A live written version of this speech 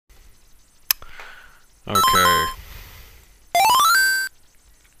Okay.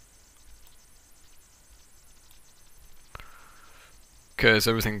 Okay, is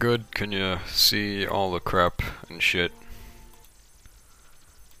everything good? Can you see all the crap and shit?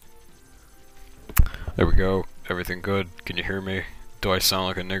 There we go. Everything good? Can you hear me? Do I sound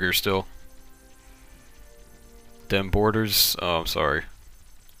like a nigger still? Them borders? Oh, I'm sorry.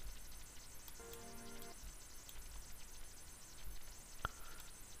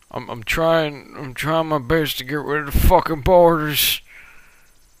 I'm trying my best to get rid of the fucking borders.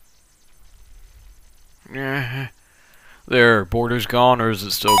 Yeah. There, borders gone, or is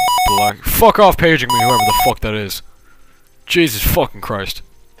it still black? Fuck off paging me, whoever the fuck that is. Jesus fucking Christ.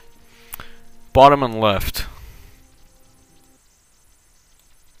 Bottom and left.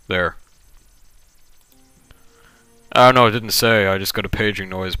 There. Oh no, it didn't say. I just got a paging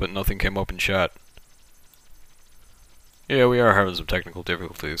noise, but nothing came up in chat. Yeah, we are having some technical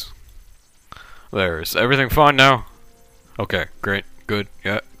difficulties. There, is everything fine now? Okay, great, good,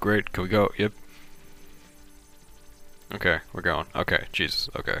 yeah, great, can we go? Yep. Okay, we're going. Okay, Jesus,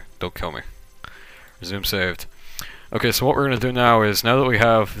 okay, don't kill me. Resume saved. Okay, so what we're gonna do now is, now that we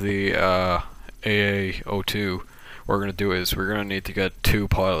have the AA02, what we're gonna do is, we're gonna need to get 2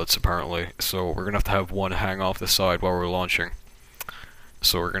 pilots apparently, so we're gonna have one hang off the side while we're launching.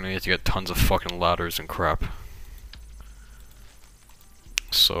 So we're gonna need to get tons of fucking ladders and crap.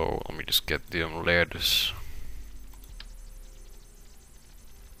 So, let me just get them ladders.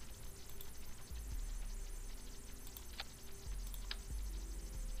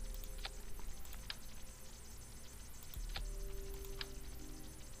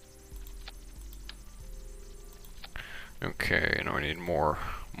 Okay, now I need more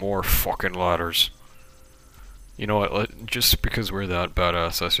fucking ladders. You know what, just because we're that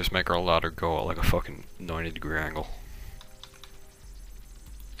badass, let's just make our ladder go at like a fucking 90-degree angle.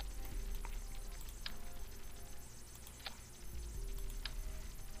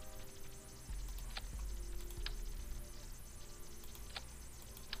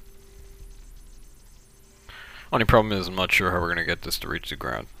 Only problem is I'm not sure how we're gonna get this to reach the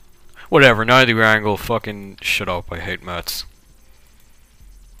ground. Whatever, 90-degree angle, fucking shut up, I hate mats.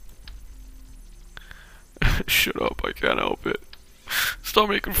 Shut up, I can't help it. Stop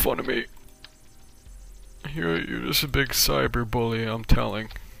making fun of me. You're just a big cyber bully, I'm telling.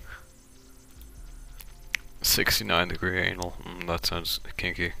 69-degree angle, that sounds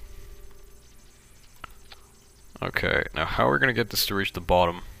kinky. Okay, now how are we gonna get this to reach the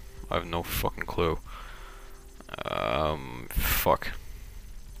bottom? I have no fucking clue. Fuck.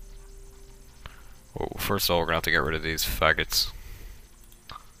 Well, first of all, we're gonna have to get rid of these faggots.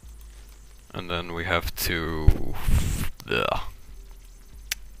 And then we have to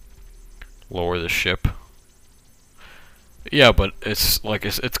lower the ship. Yeah, but it's like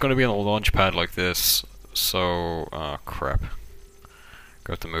it's gonna be on a launch pad like this, so crap.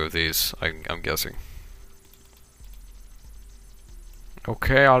 Got to move these, I'm guessing.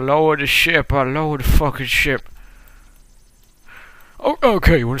 Okay, I'll lower the ship, I'll lower the fucking ship. Oh,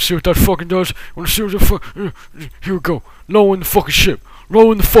 okay, you wanna see what that fucking does? You wanna see what the fuck? Here we go. Lowering the fucking ship.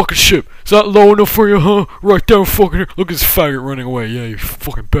 Lowering the fucking ship. Is that low enough for you, huh? Right down fucking here. Look at this faggot running away. Yeah, you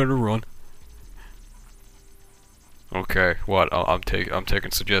fucking better run. Okay, what? I'm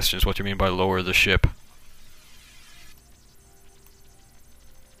taking suggestions. What do you mean by lower the ship?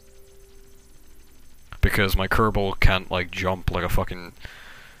 Because my Kerbal can't like jump like a fucking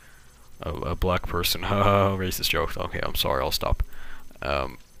a black person. Haha, racist joke. Okay, I'm sorry. I'll stop.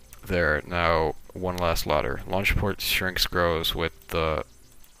 There, now, one last ladder. Launch port shrinks grows with the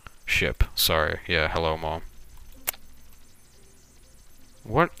ship. Sorry, yeah, hello mom.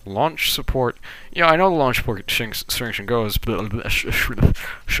 What? Launch support? Yeah, I know the launch port shrinks and goes, but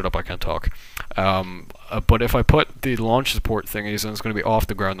shut up, I can't talk. But if I put the launch support thingies, then it's going to be off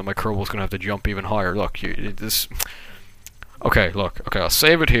the ground, and my Kerbal's going to have to jump even higher. Look, this... Okay, look, okay, I'll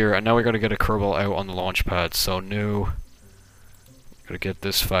save it here, and now we gotta get a Kerbal out on the launch pad, so new... Gotta get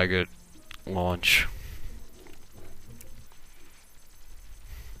this faggot launch.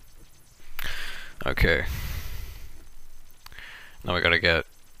 Okay. Now we gotta get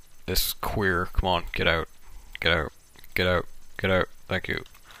this queer. Come on, get out. Get out. Get out. Get out. Thank you.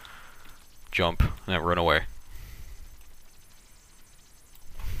 Jump. Now run away.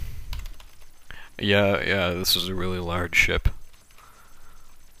 Yeah, this is a really large ship.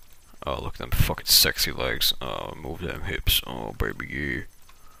 Oh, look at them fucking sexy legs. Oh, move them hips. Oh, baby, yeah.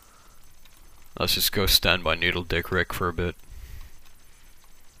 Let's just go stand by Needle Dick Rick for a bit.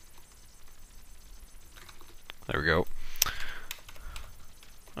 There we go.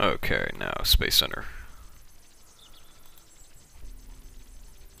 Okay, now Space Center.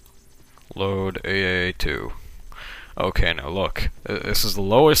 Load AA2. Okay, now look. This is the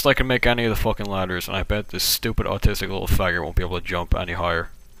lowest I can make any of the fucking ladders, and I bet this stupid autistic little faggot won't be able to jump any higher.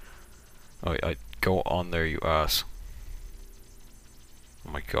 Oh, I go on there, you ass.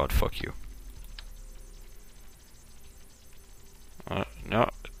 Oh my god, fuck you. No,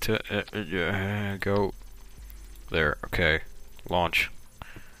 go there. Okay, launch.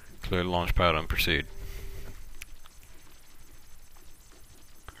 Clear the launch pad and proceed.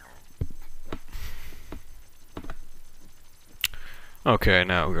 Okay,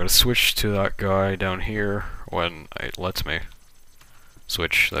 now we gotta switch to that guy down here when it lets me.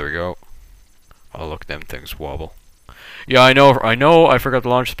 Switch, there we go. Oh look, them things wobble. Yeah, I know, I forgot the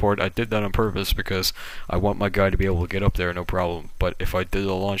launch support. I did that on purpose because I want my guy to be able to get up there, no problem. But if I did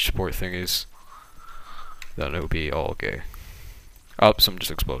the launch support thingies, then it would be all gay. Oh, some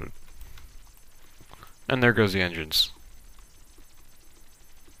just exploded. And there goes the engines.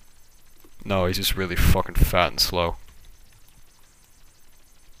 No, he's just really fucking fat and slow.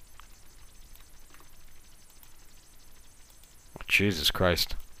 Oh, Jesus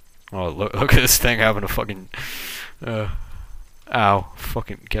Christ. Oh, look at this thing having a fucking... ow.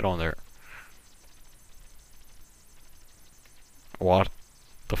 Fucking get on there. What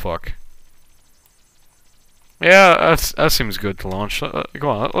the fuck? Yeah, that seems good to launch. Go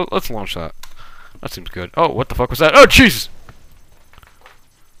on, let's launch that. That seems good. Oh, what the fuck was that? Oh, Jesus!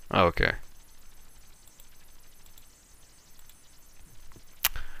 Oh, okay.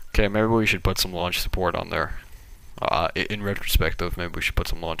 Okay, maybe we should put some launch support on there. In retrospective, maybe we should put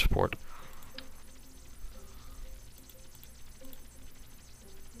some launch support.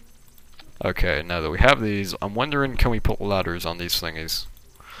 Okay, now that we have these, I'm wondering, can we put ladders on these thingies?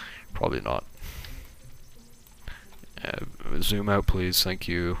 Probably not. Zoom out, please. Thank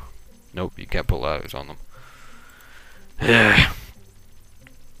you. Nope, you can't put ladders on them. Yeah.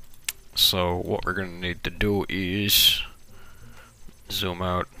 So, what we're gonna need to do is... zoom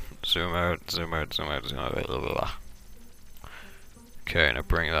out, zoom out, zoom out, zoom out, zoom out, blah, blah, blah. Okay, now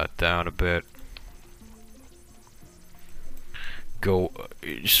bring that down a bit. Go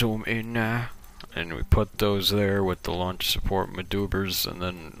zoom in now. And we put those there with the launch support maneuvers, and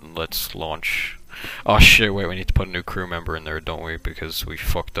then let's launch. Oh shit, wait, we need to put a new crew member in there, don't we? Because we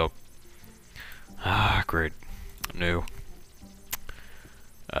fucked up. Ah, great. New.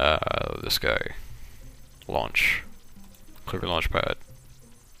 This guy. Launch. Clear launch pad.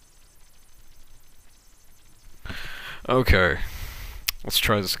 Okay. Let's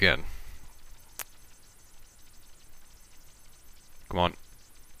try this again. Come on.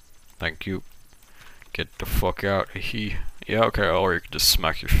 Thank you. Get the fuck out. Yeah, okay, or you can just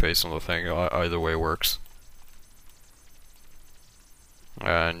smack your face on the thing. Either way works.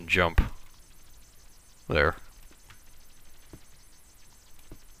 And jump. There.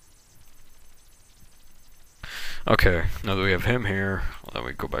 Okay, now that we have him here, then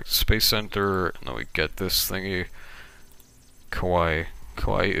we go back to Space Center, and then we get this thingy. Kawaii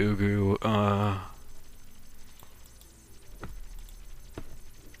Ugu,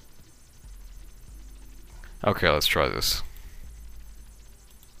 Okay, let's try this.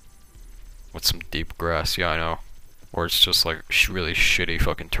 With some deep grass, yeah, I know. Or it's just like really shitty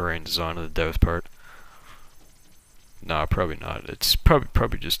fucking terrain design on the dev's part. Nah, probably not. It's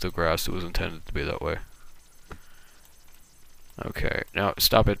probably just the grass that was intended to be that way. Okay, now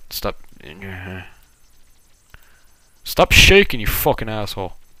stop it. Stop. Stop shaking, you fucking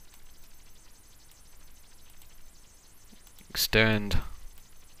asshole. Extend.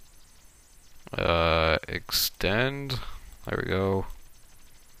 Extend. There we go.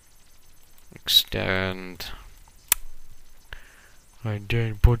 Extend. And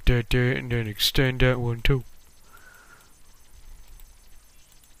then put that there, and then extend that one too.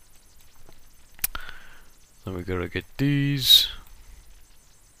 Then we gotta get these.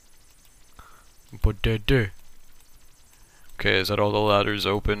 And put that there. Okay, is that all the ladders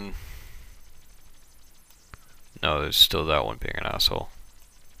open? No, there's still that one being an asshole.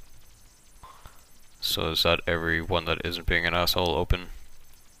 So is that every one that isn't being an asshole open?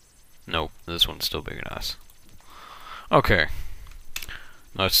 Nope, this one's still being an ass. Okay.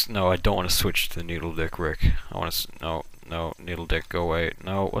 No, I don't want to switch to Needle Dick Rick. I want to... No, Needle Dick, go away.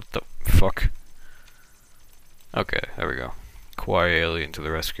 No, what the fuck? Okay, there we go. Kawaii alien to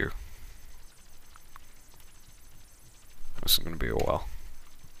the rescue. This is gonna be a while.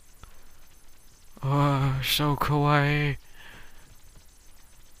 Oh, so kawaii.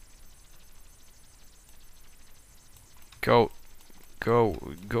 Go.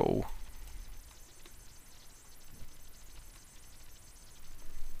 Go.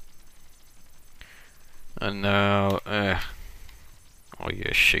 And now, oh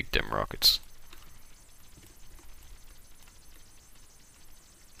yeah, shake big dim rockets.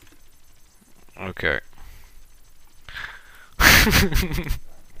 Okay.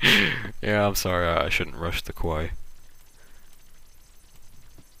 Yeah, I'm sorry, I shouldn't rush the Kwai.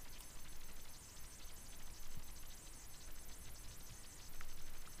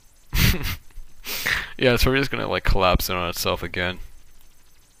 Yeah, it's probably just gonna like collapse in on itself again.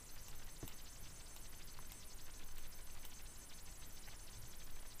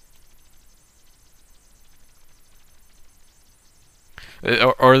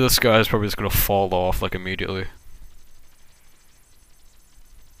 Or this guy's probably just gonna fall off like immediately.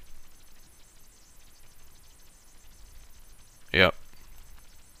 Yep.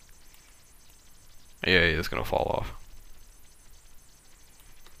 Yeah, he's gonna fall off.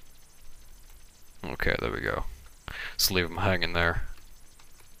 Okay, there we go. Just leave him hanging there.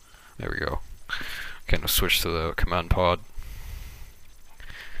 There we go. Okay, now switch to the command pod.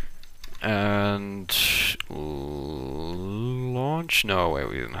 And launch? No, wait,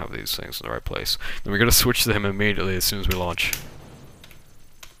 we didn't have these things in the right place. Then we gotta switch to him immediately as soon as we launch.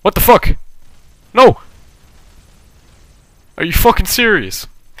 What the fuck? No! Are you fucking serious?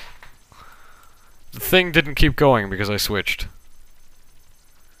 The thing didn't keep going because I switched.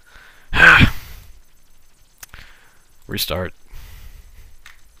 Restart.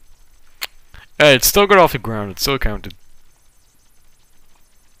 Hey, it still got off the ground, it still counted.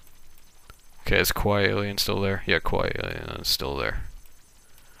 Okay, is Kwai Alien still there? Yeah, Kwai Alien is still there.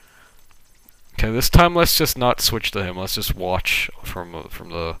 Okay, this time let's just not switch to him, let's just watch from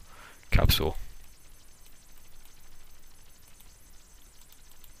the capsule.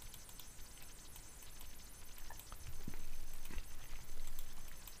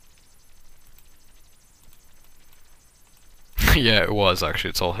 Yeah, it was actually,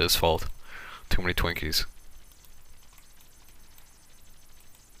 it's all his fault. Too many Twinkies.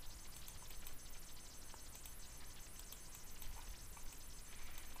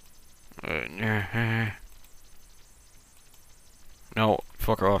 No,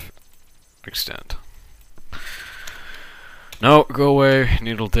 fuck off. Extend. No, go away,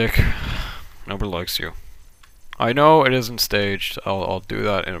 needle dick. Nobody likes you. I know it isn't staged. I'll do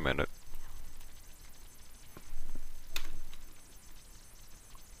that in a minute.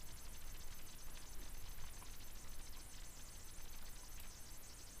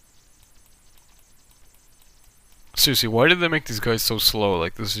 Seriously, why did they make these guys so slow?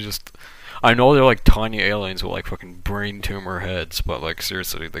 Like, this is just... I know they're like tiny aliens with like fucking brain tumor heads, but like,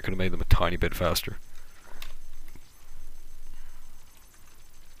 seriously, they could have made them a tiny bit faster.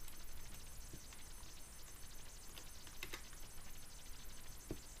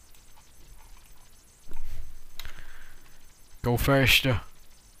 Go faster.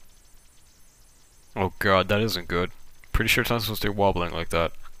 Oh god, that isn't good. Pretty sure it's not supposed to be wobbling like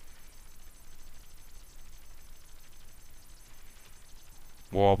that.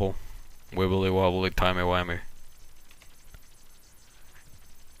 Wobble. Wibbly wobbly timey wimey.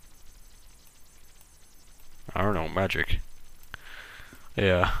 I don't know, magic.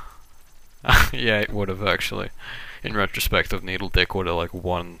 Yeah. Yeah, it would have actually. In retrospect, if Needle Dick would have like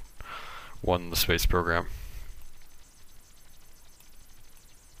won the space program.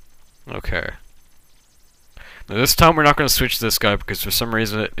 Okay. Now this time we're not going to switch to this guy because for some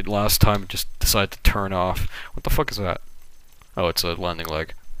reason it last time it just decided to turn off. What the fuck is that? Oh, it's a landing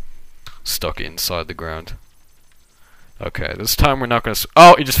leg. Stuck inside the ground. Okay, this time we're not gonna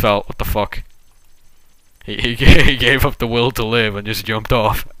oh, he just fell. What the fuck? He gave up the will to live and just jumped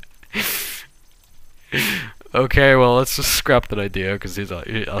off. Okay, well, let's just scrap that idea, because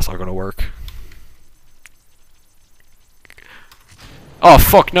that's not gonna work. Oh,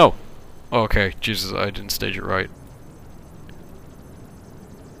 fuck, no! Okay, Jesus, I didn't stage it right.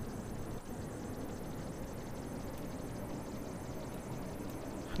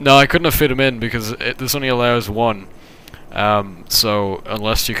 No, I couldn't have fit him in because this only allows one. So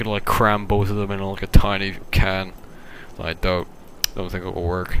unless you can like cram both of them in like a tiny can, I don't think it will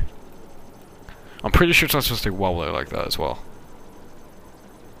work. I'm pretty sure it's not supposed to wobble like that as well.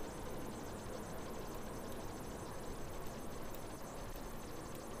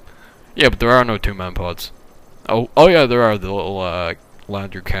 Yeah, but there are no two-man pods. Oh yeah, there are the little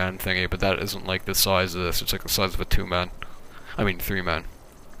lander can thingy, but that isn't like the size of this. It's like the size of a two-man. I mean, three-man.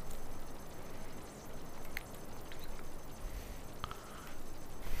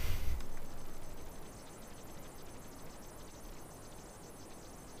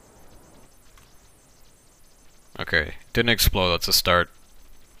 Okay, didn't explode, that's a start.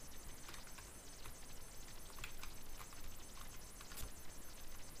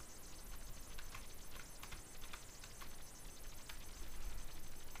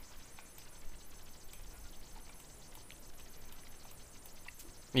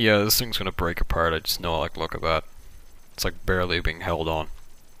 Yeah, this thing's gonna break apart. I just know, like, look at that. It's like barely being held on.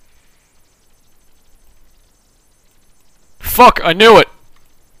 Fuck! I knew it!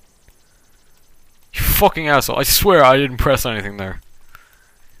 You fucking asshole. I swear I didn't press anything there.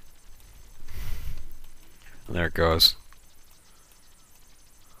 And there it goes.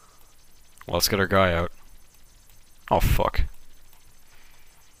 Well, let's get our guy out. Oh, fuck.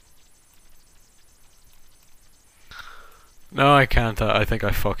 No, I can't. I think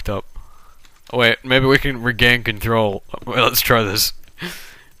I fucked up. Oh, wait, maybe we can regain control. Wait, let's try this.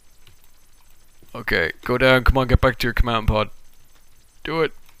 Okay, go down. Come on, get back to your command pod. Do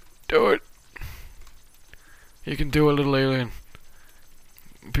it. Do it. You can do it, little alien.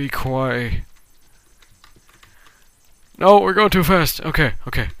 Be quiet. No, we're going too fast. Okay,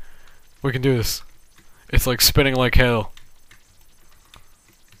 okay. We can do this. It's like spinning like hell.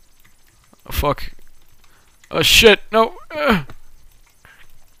 Oh, fuck. Oh shit, no!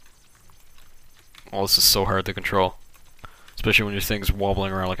 Oh, this is so hard to control. Especially when your thing's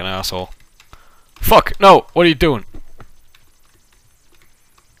wobbling around like an asshole. Fuck! No! What are you doing?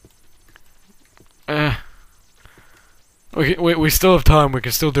 We still have time, we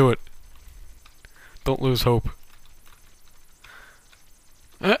can still do it. Don't lose hope.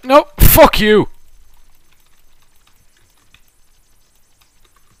 No! Fuck you!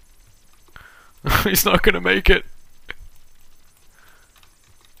 He's not gonna make it.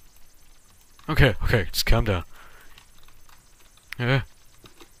 Okay, okay, just calm down. Yeah.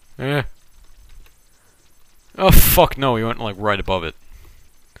 Yeah. Oh fuck no, he went like right above it.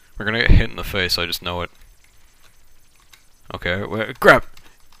 We're gonna get hit in the face, I just know it. Okay, wait, grab!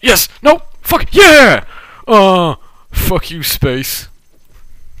 Yes! No! Fuck! Yeah! Fuck you, space.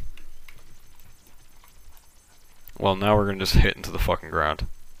 Well, now we're gonna just hit into the fucking ground.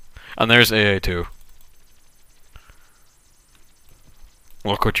 And there's AA2.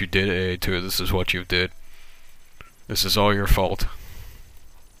 Look what you did, AA2. This is what you did. This is all your fault.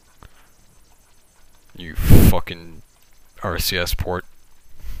 You fucking RCS port.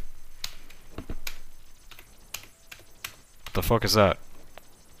 What the fuck is that?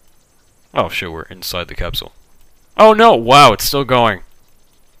 Oh shit, we're inside the capsule. Oh no! Wow, it's still going.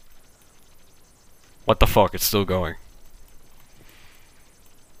 What the fuck? It's still going.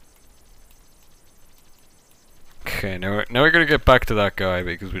 Okay, now we're gonna get back to that guy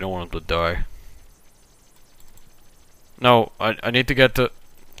because we don't want him to die. No, I need to get to...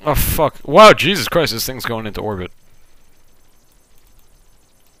 Oh fuck. Wow, Jesus Christ, this thing's going into orbit.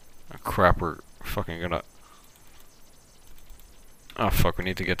 Oh crap, we're fucking gonna... Oh fuck, we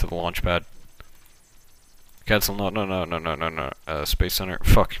need to get to the launch pad. Cancel, no. Space Center.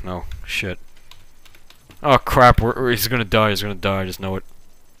 Fuck, no. Shit. Oh crap, he's gonna die, I just know it.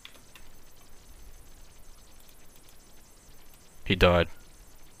 He died.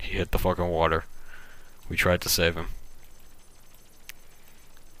 He hit the fucking water. We tried to save him.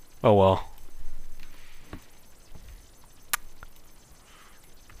 Oh well.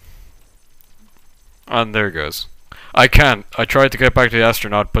 And there he goes. I can't. I tried to get back to the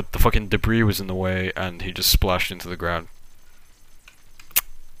astronaut, but the fucking debris was in the way, and he just splashed into the ground.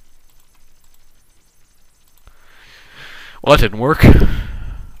 Well, that didn't work.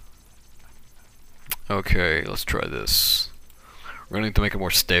 Okay, let's try this. We're gonna need to make it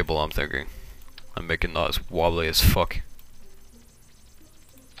more stable, I'm thinking. I'm making not as wobbly as fuck.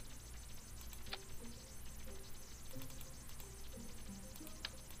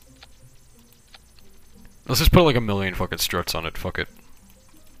 Let's just put like a million fucking struts on it, fuck it.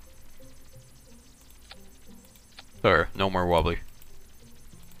 There, no more wobbly.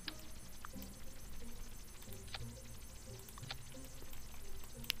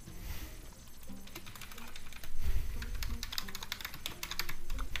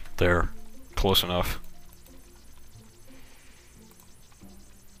 There, close enough.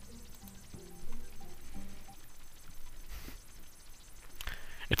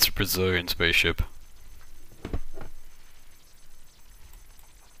 It's a Brazilian spaceship.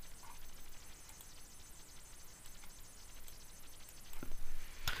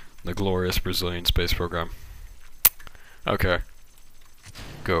 The glorious Brazilian space program. Okay.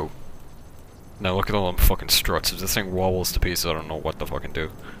 Go. Now look at all them fucking struts. If this thing wobbles to pieces, I don't know what to fucking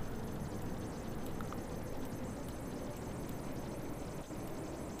do.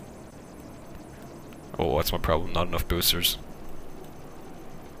 Oh, that's my problem. Not enough boosters.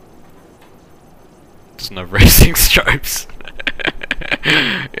 Doesn't have racing stripes.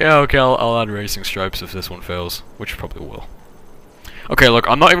 Yeah, okay, I'll add racing stripes if this one fails, which probably will. Okay, look,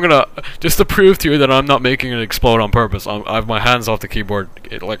 I'm not even gonna... Just to prove to you that I'm not making it explode on purpose, I have my hands off the keyboard.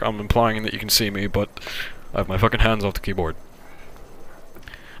 Like, I'm implying that you can see me, but I have my fucking hands off the keyboard.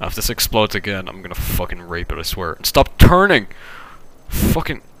 If this explodes again, I'm gonna fucking rape it, I swear. And stop turning!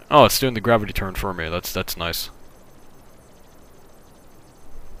 Fucking... Oh, it's doing the gravity turn for me. That's nice.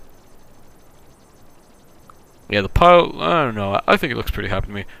 Yeah, the pilot... I don't know. I think it looks pretty happy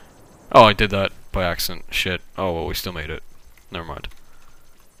to me. Oh, I did that by accident. Shit. Oh, well, we still made it. Never mind.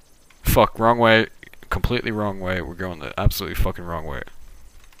 Fuck, wrong way. Completely wrong way. We're going the absolutely fucking wrong way.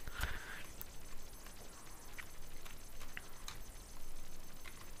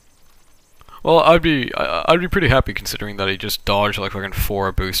 Well, I'd be pretty happy considering that he just dodged like fucking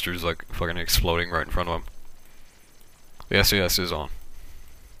 4 boosters like fucking exploding right in front of him. The SES is on.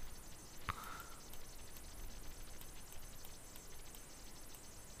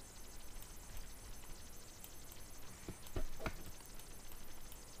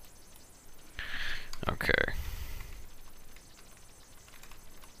 Okay.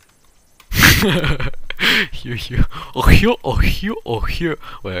 Here. Oh, here, oh, here, oh, here.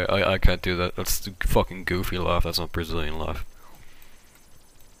 Wait, I can't do that. That's the fucking goofy laugh. That's not Brazilian laugh.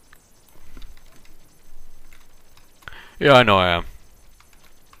 Yeah, I know I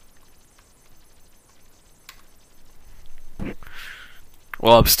am.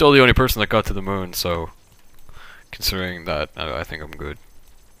 Well, I'm still the only person that got to the moon, so... Considering that, I think I'm good.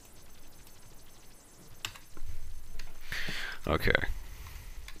 Okay.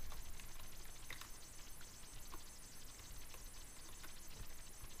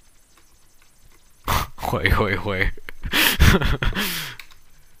 Wait.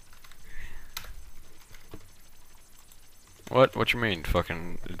 What you mean?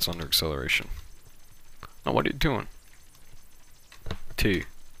 Fucking, it's under acceleration. Now what are you doing? T.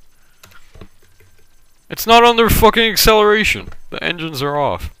 It's not under fucking acceleration! The engines are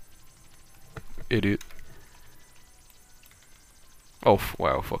off. Idiot. Oh,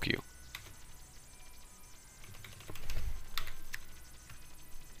 wow, fuck you.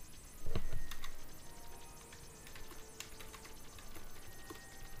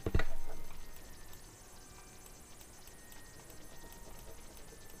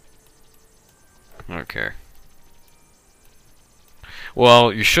 Okay.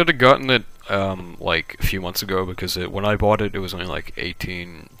 Well, you should have gotten it, like, a few months ago, because when I bought it, it was only like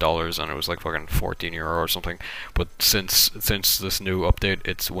 $18, and it was like fucking €14 or something. But since this new update,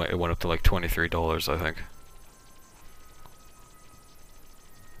 it went up to like $23, I think.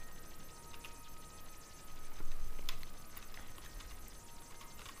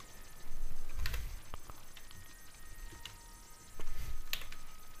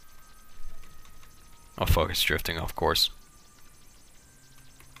 Oh fuck, it's drifting off course.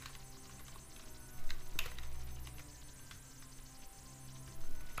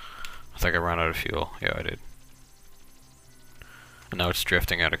 I think I ran out of fuel. Yeah, I did. And now it's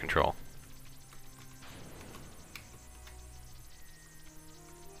drifting out of control.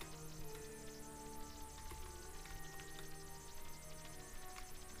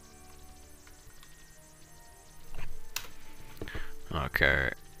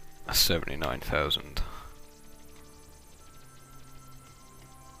 Okay, 79,000.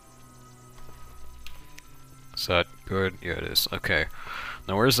 Is that good? Yeah, it is. Okay.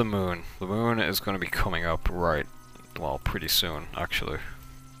 Now, where's the moon? The moon is going to be coming up right, well, pretty soon, actually.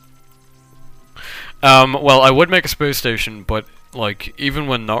 Well, I would make a space station, but, like, even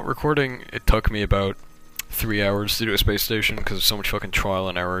when not recording, it took me about 3 hours to do a space station, because there's so much fucking trial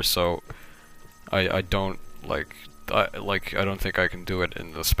and error, so I don't, like, I don't think I can do it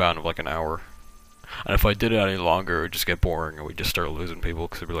in the span of, like, an hour. And if I did it any longer, it would just get boring, and we'd just start losing people,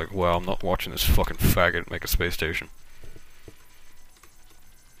 because they'd be like, well, I'm not watching this fucking faggot make a space station.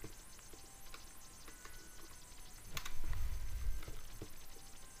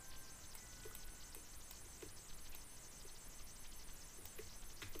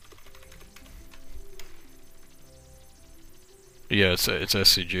 Yeah, it's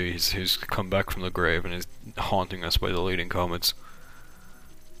SCG. He's come back from the grave and is haunting us by deleting comments.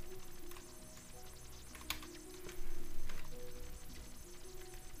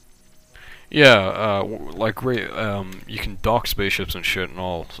 Yeah, like you can dock spaceships and shit and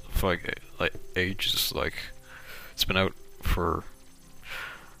all for like ages. Like it's been out for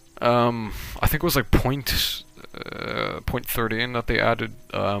I think it was like point 13 that they added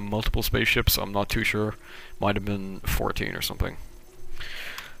multiple spaceships. I'm not too sure. Might have been 14 or something.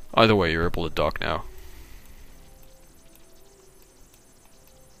 Either way, you're able to dock now.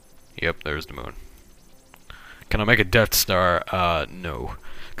 Yep, there's the moon. Can I make a Death Star? No.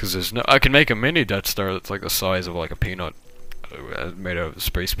 Because there's no... I can make a mini Death Star that's like the size of like a peanut. Made out of a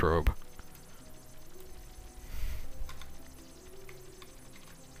space probe.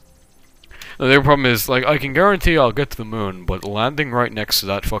 The other problem is, like, I can guarantee I'll get to the moon, but landing right next to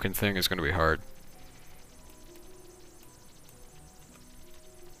that fucking thing is gonna be hard.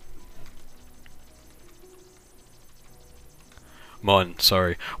 Mun,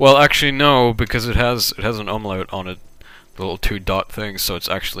 sorry. Well, actually, no, because it has an umlaut on it, the little 2-dot thing, so it's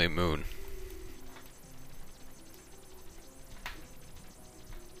actually a moon.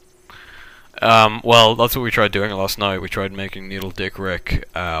 Well, that's what we tried doing last night. We tried making Needle Dick Rick,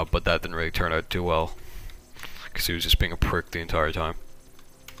 but that didn't really turn out too well. Because he was just being a prick the entire time.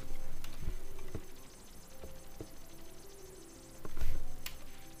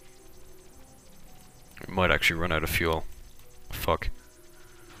 We might actually run out of fuel. Fuck.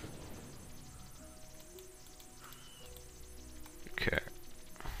 Okay.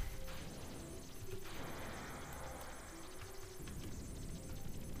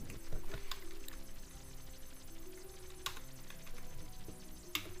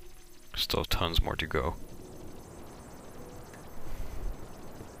 Still tons more to go.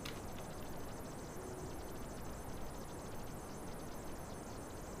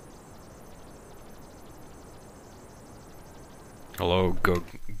 Hello,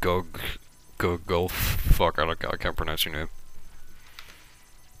 Gulf. Fuck, I can't pronounce your name.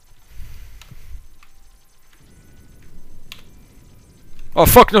 Oh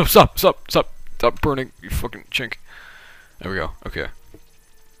fuck, no, stop burning, you fucking chink. There we go, okay.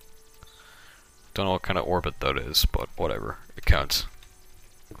 Don't know what kind of orbit that is, but whatever, it counts.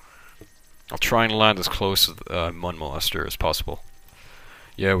 I'll try and land as close to Mun Molester as possible.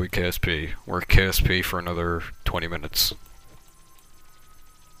 Yeah, we KSP. We're KSP for another 20 minutes.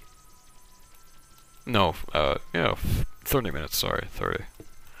 No, yeah, 30 minutes, sorry, 30.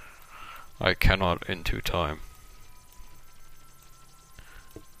 I cannot into time.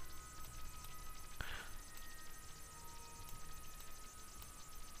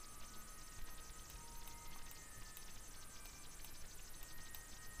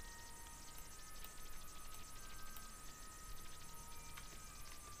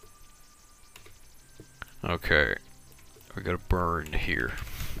 Okay, we gotta burn here.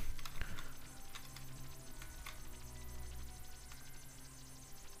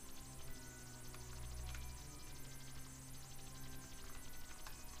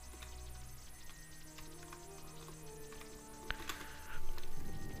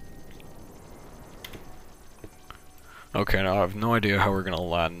 Okay, now I have no idea how we're gonna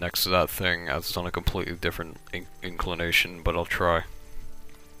land next to that thing, as it's on a completely different inclination, but I'll try.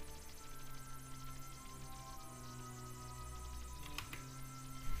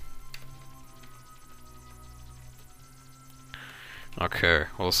 Okay,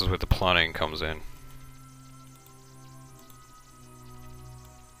 well this is where the planning comes in.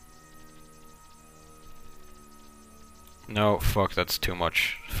 No, fuck, that's too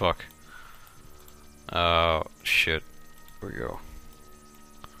much. Fuck. Shit. Here we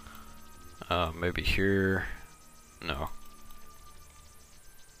go. Maybe here. No.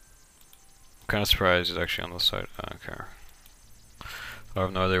 I'm kinda surprised it's actually on the side. Okay. I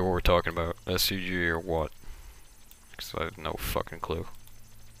have no idea what we're talking about. SCG or what? Because I have no fucking clue.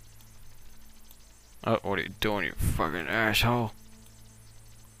 Oh, what are you doing, you fucking asshole?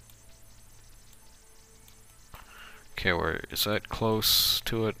 Okay, where is that close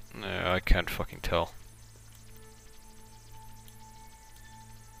to it? Nah, I can't fucking tell.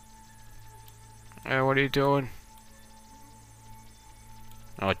 Hey, what are you doing?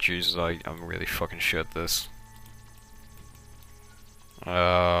 Oh Jesus, I'm really fucking shit at this.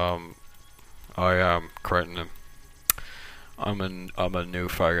 I am Krytinim. I'm a new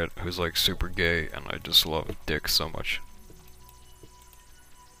faggot who's like super gay, and I just love dick so much.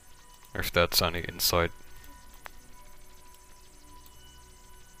 If that's any insight.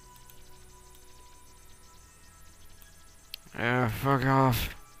 Yeah, fuck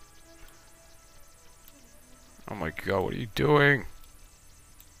off. Oh my god, what are you doing?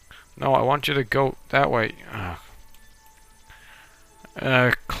 No, I want you to go that way.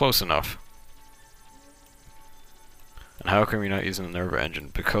 Close enough. And how come you're not using the Nerva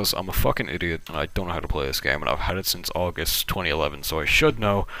engine? Because I'm a fucking idiot and I don't know how to play this game, and I've had it since August 2011, so I should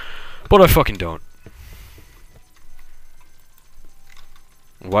know, but I fucking don't.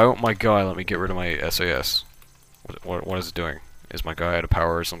 Why won't my guy let me get rid of my SAS? What is it doing? Is my guy out of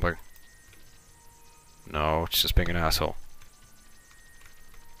power or something? No, it's just being an asshole.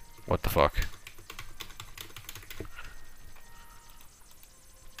 What the fuck?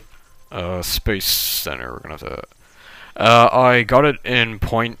 Space Center, we're gonna have to... I got it in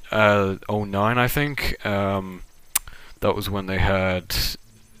 .09, I think. That was when they had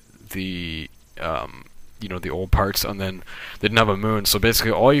the you know, the old parts, and then they didn't have a moon. So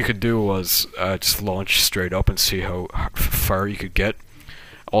basically, all you could do was just launch straight up and see how far you could get.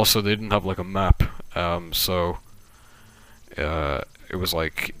 Also, they didn't have like a map, so it was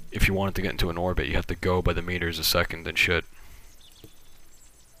like if you wanted to get into an orbit, you had to go by the meters a second and shit.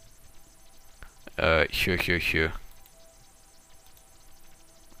 Here.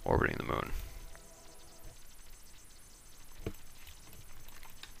 Orbiting the moon.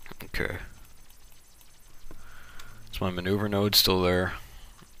 Okay. Is my maneuver node still there?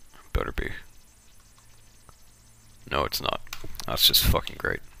 Better be. No, it's not. That's just fucking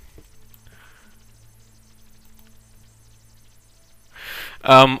great.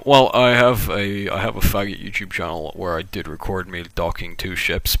 Well, I have a faggot YouTube channel where I did record me docking 2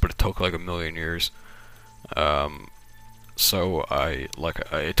 ships, but it took like a million years. So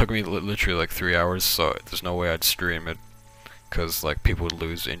it took me literally like 3 hours, so there's no way I'd stream it, because like people would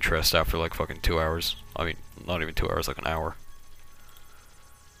lose interest after like fucking 2 hours. I mean, not even 2 hours, like an hour.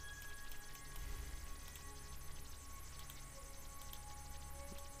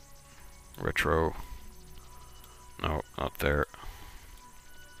 Retro. No, not there.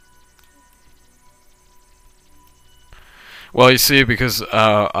 Well, you see, because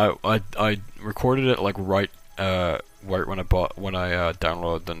I recorded it like right when I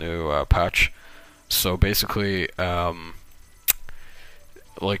downloaded the new patch. So basically,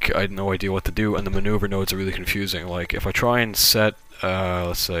 like I had no idea what to do, and the maneuver nodes are really confusing. Like if I try and set,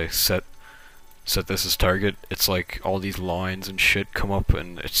 let's say set this as target, it's like all these lines and shit come up,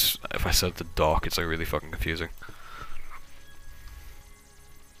 and it's if I set the dock, it's like really fucking confusing.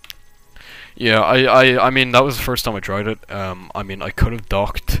 Yeah, I mean, that was the first time I tried it. I mean, I could have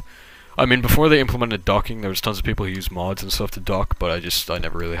docked. I mean, before they implemented docking, there was tons of people who used mods and stuff to dock, but I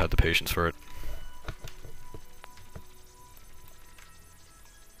never really had the patience for it.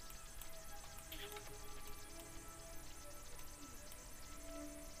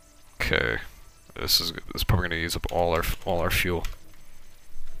 Okay, this is probably gonna use up all our fuel.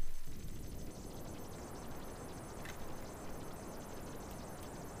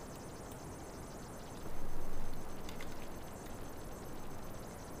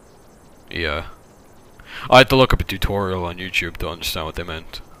 Yeah. I had to look up a tutorial on YouTube to understand what they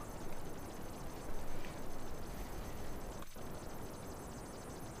meant.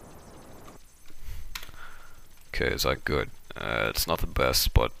 Okay, is that good? It's not the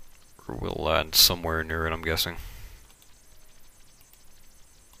best, but we'll land somewhere near it, I'm guessing.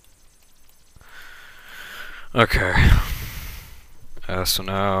 Okay. So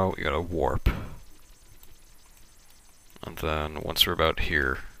now we gotta warp. And then once we're about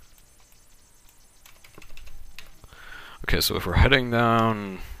here... Okay, so if we're heading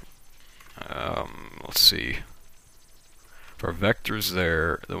down, let's see. If our vector's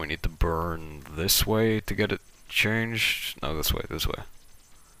there, then we need to burn this way to get it changed. No, this way, this way.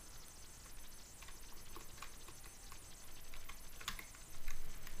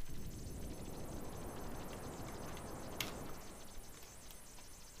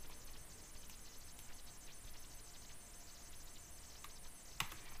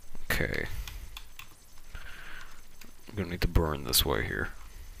 Okay. I'm gonna need to burn this way here,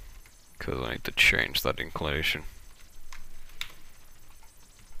 because I need to change that inclination.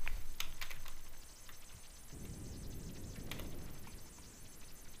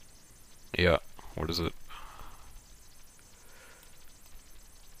 Yeah, what is it?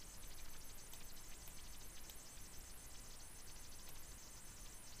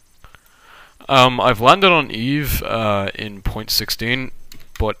 I've landed on Eve in 0.16,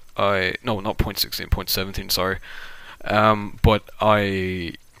 but no, not 0.16, 0.17, sorry. But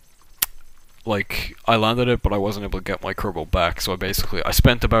I landed it, but I wasn't able to get my Kerbal back, so I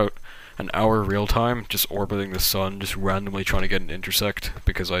spent about an hour real time just orbiting the sun, just randomly trying to get an intersect,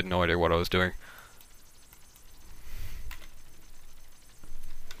 because I had no idea what I was doing.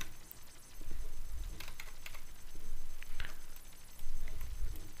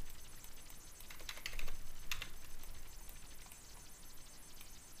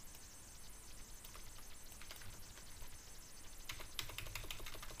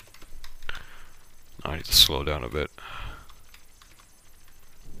 I need to slow down a bit.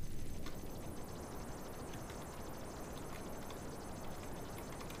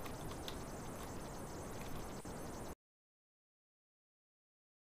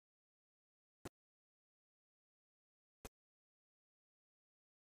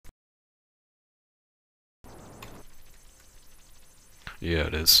 Yeah,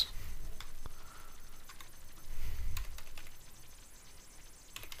 it is.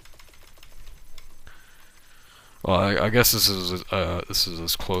 Well, I guess this is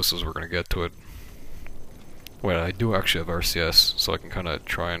as close as we're gonna get to it. Wait, I do actually have RCS, so I can kind of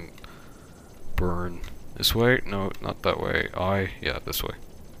try and burn this way. No, not that way. Yeah, this way.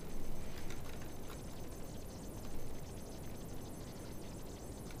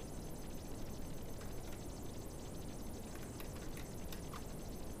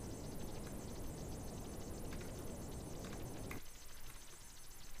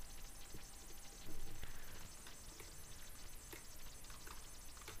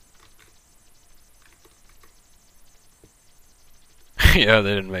 Yeah,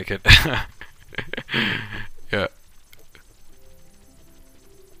 they didn't make it. Yeah.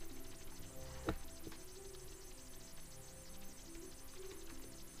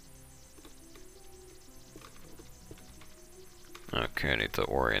 Okay, I need to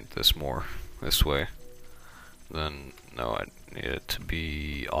orient this more this way. Then, no, I need it to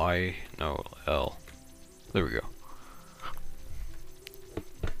be no, L. There we go.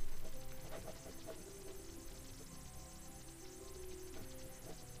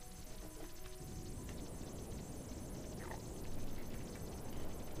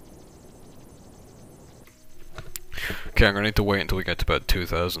 Okay, I'm gonna need to wait until we get to about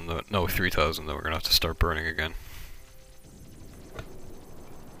 2,000, no, 3,000, then we're gonna have to start burning again.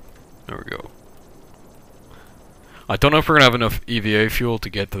 There we go. I don't know if we're gonna have enough EVA fuel to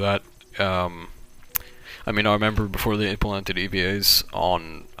get to that. I mean, I remember before they implemented EVAs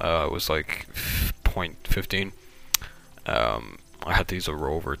on, it was like 0.15. I had to use a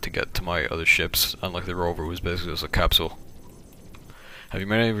rover to get to my other ships, and like the rover was basically just a capsule. Have you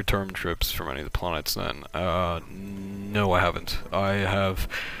made any return trips from any of the planets then? No, I haven't. I have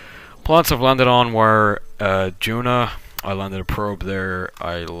planets I've landed on were Juna. I landed a probe there.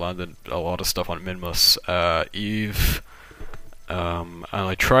 I landed a lot of stuff on Minmus, Eve, and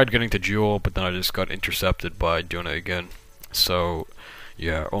I tried getting to Jewel, but then I just got intercepted by Juna again. So,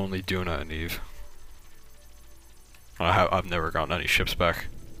 yeah, only Juna and Eve. I've never gotten any ships back.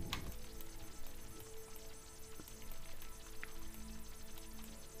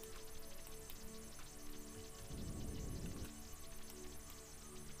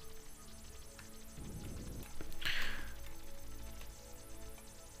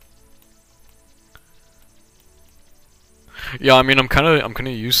 Yeah, I mean, I'm kind of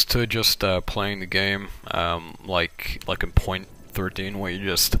used to just playing the game, like in point 13, where you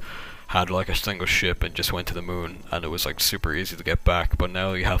just had like a single ship and just went to the moon, and it was like super easy to get back. But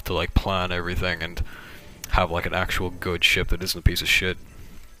now you have to like plan everything and have like an actual good ship that isn't a piece of shit.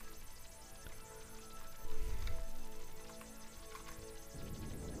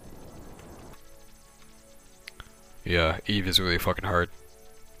 Yeah, Eve is really fucking hard.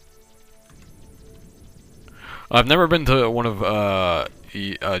 I've never been to one of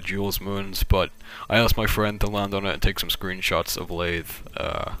Jules' moons, but I asked my friend to land on it and take some screenshots of Lathe.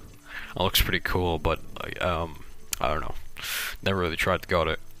 It looks pretty cool, but I don't know. Never really tried to go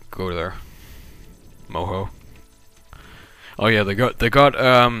there. Moho. Oh yeah, they got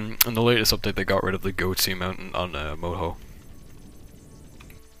in the latest update they got rid of the Goatsy mountain on Moho.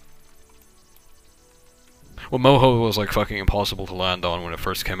 Well, Moho was like fucking impossible to land on when it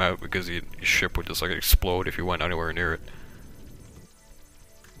first came out because your ship would just like explode if you went anywhere near it.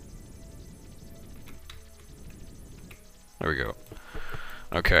 There we go.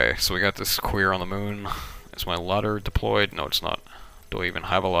 Okay, so we got this queer on the moon. Is my ladder deployed? No, it's not. Do I even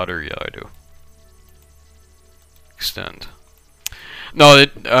have a ladder? Yeah, I do. Extend. No,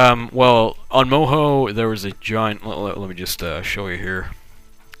 well, on Moho there was a giant. Let me just show you here.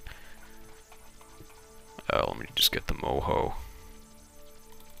 Let me just get the Moho.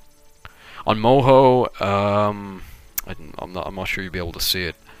 On Moho, I'm not sure you'll be able to see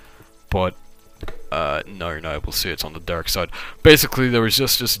it, but no, you're not able to see it. It's on the dark side. Basically, there was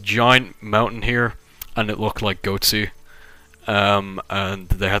just this giant mountain here, and it looked like Goatsy, and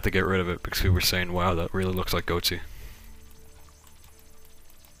they had to get rid of it because people were saying, "Wow, that really looks like Goatsy."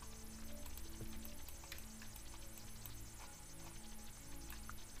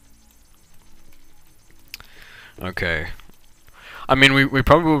 Okay. I mean, we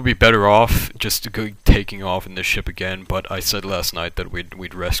probably would be better off just to go taking off in this ship again, but I said last night that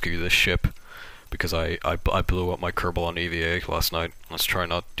we'd rescue this ship because I blew up my Kerbal on EVA last night. Let's try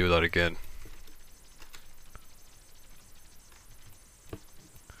not to do that again.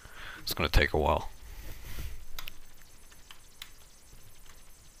 It's gonna take a while.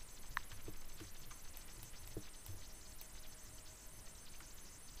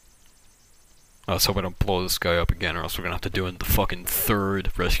 Let's hope I don't blow this guy up again, or else we're gonna have to do the fucking third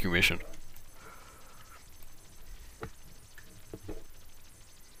rescue mission.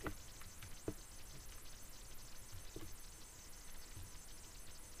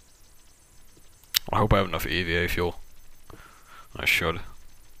 I hope I have enough EVA fuel. I should.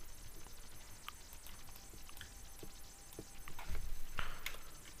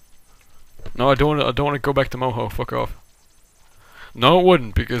 No, I don't want to go back to Moho. Fuck off. No, it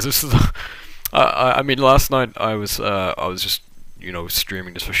wouldn't, because this is. I mean, last night I was just, you know,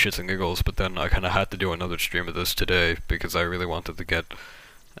 streaming just for shits and giggles, but then I kind of had to do another stream of this today because I really wanted to get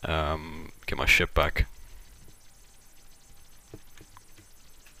my ship back.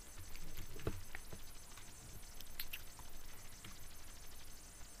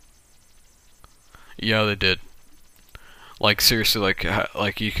 Yeah, they did. Like seriously,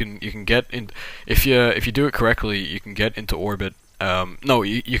 like you can get in if you do it correctly, you can get into orbit. No,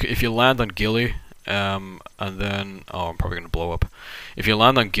 if you land on Gilly, and then I'm probably gonna blow up. If you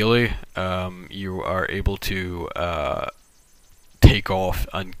land on Gilly, you are able to take off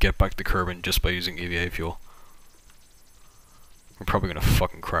and get back to Kerbal just by using EVA fuel. We're probably gonna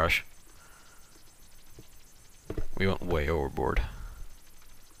fucking crash. We went way overboard.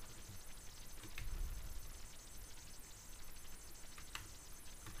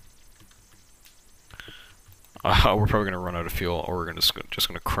 We're probably gonna run out of fuel, or we're gonna just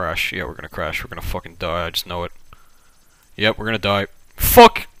gonna crash. Yeah, we're gonna crash. We're gonna fucking die. I just know it. Yep, we're gonna die.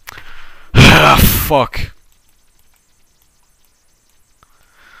 Fuck! Fuck.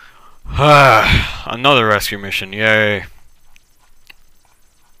 Another rescue mission. Yay.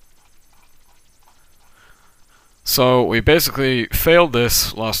 So, we basically failed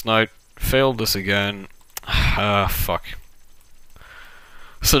this last night. Failed this again. Fuck.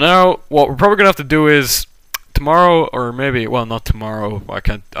 So now, what we're probably gonna have to do is tomorrow, or maybe, well, not tomorrow. I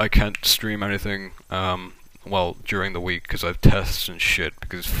can't stream anything. Well, during the week because I have tests and shit.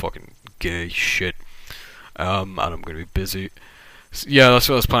 Because it's fucking gay shit. And I'm gonna be busy. So, yeah, that's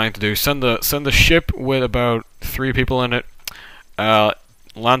what I was planning to do. Send the ship with about 3 people in it.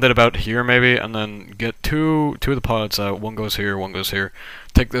 Land it about here maybe, and then get two of the pods out. One goes here, one goes here.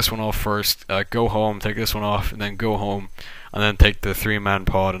 Take this one off first. Go home. Take this one off, and then go home, and then take the 3-man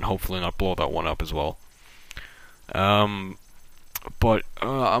pod, and hopefully not blow that one up as well. But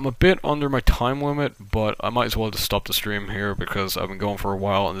I'm a bit under my time limit, but I might as well just stop the stream here because I've been going for a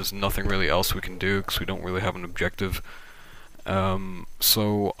while and there's nothing really else we can do because we don't really have an objective.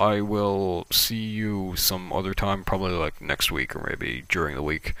 So I will see you some other time, probably like next week or maybe during the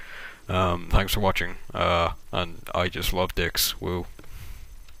week. Thanks for watching, and I just love dicks. Woo.